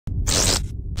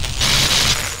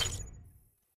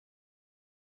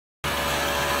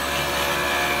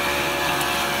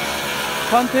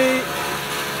2021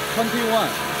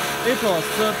 April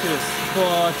 30th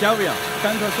for Javier,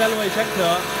 dental saliva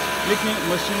ejector making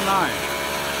machine line.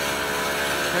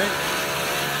 Okay.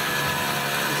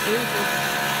 You see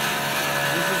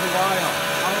this is the wire,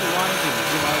 unwinding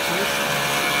devices,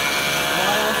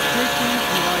 wire taking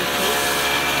devices,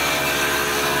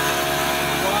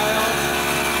 wire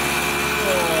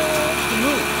for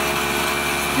smooth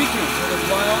sticking to the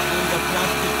wire and the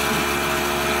plastic tube.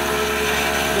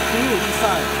 The glue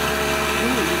inside,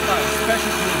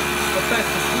 special glue, the best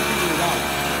sticking around.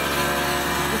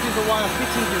 This is a wire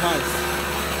fitting device,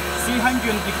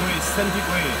 300 degrees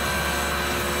centigrade.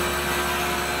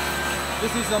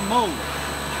 This is a mold.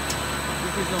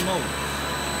 This is a mold.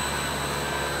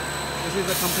 This is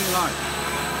a complete line.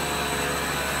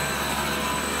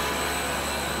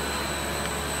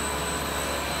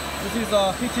 This is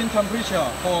a heating temperature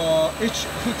for each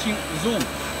heating zone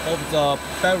of the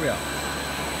barrier.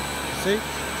 See?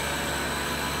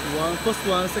 First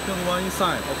one, second one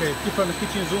inside. Okay, different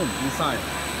heating zone inside.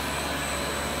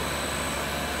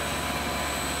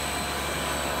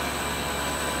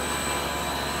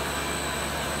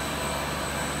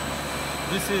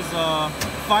 This is a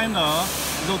final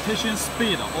rotation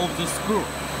speed of the screw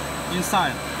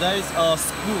inside. There is a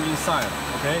screw inside.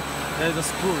 Okay, there is a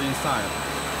screw inside.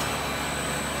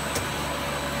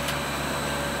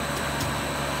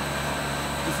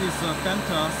 This is a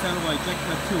dental saliva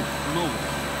ejector tube mold.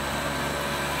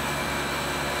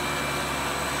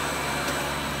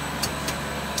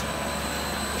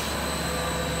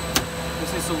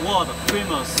 This is a world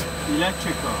famous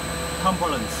electrical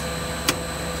components.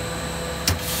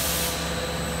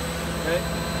 Okay,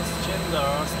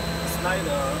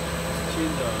 slider,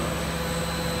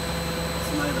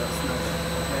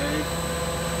 okay,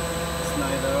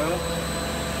 slider,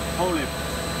 olive,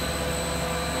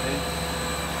 okay,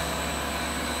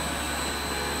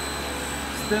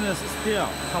 stainless steel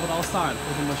covered outside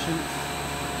of the machine,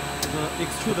 the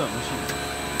extruder machine.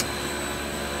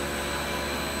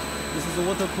 This is a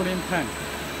water cooling tank,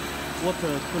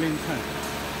 water storing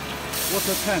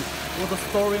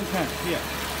tank here.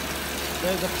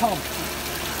 There is a pump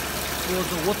for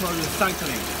the water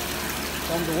recycling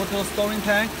from the water storing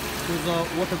tank to the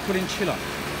water cooling chiller.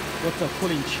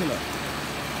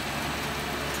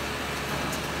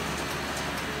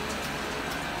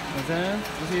 And then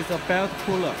this is a belt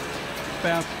cooler.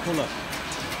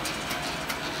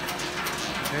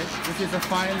 Okay, this is a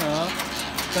final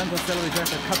dental saliva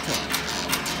ejector cutter.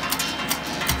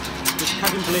 This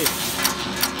cutting blade.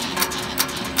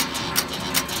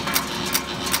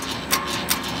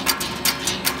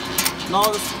 Now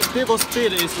the stable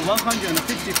speed is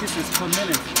 150 pieces per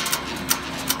minute.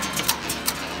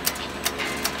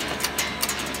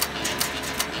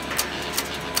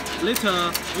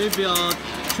 Later we will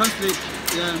translate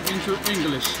them into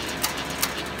English.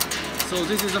 So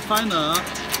this is the final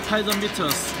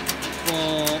piezometers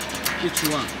for each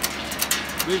one.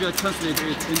 We will translate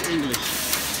it into English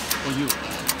for you.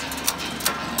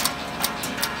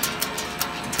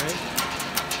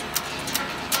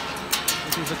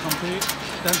 This is a complete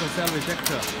dental saliva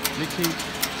ejector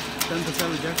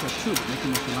tube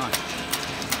making machine line.